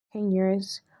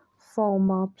Kenya's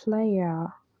former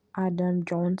player Adam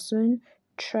Johnson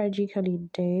tragically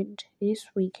died this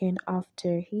weekend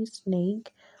after his leg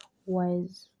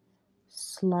was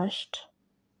slashed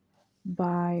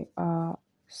by a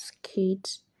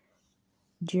skate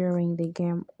during the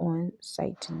game on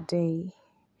Saturday.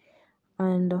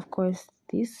 And of course,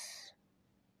 this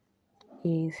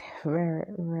is very,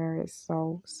 very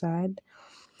so sad.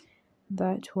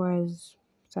 That was,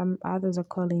 some others are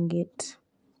calling it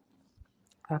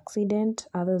accident,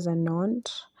 others are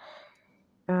not,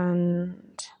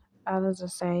 and others are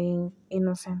saying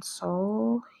innocent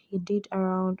soul. He did a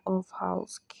round of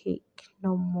house kick,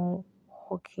 no more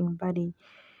hooking body.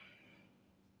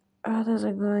 Others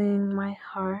are going, my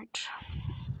heart.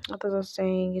 Others are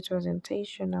saying it was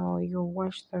intentional. You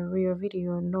watch the real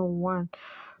video, no one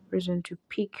reason to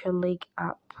pick your leg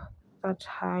up that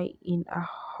high in a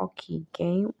hockey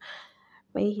game.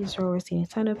 May his soul rest in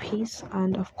eternal peace,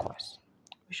 and of course,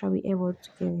 we shall be able to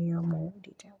give you more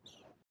details.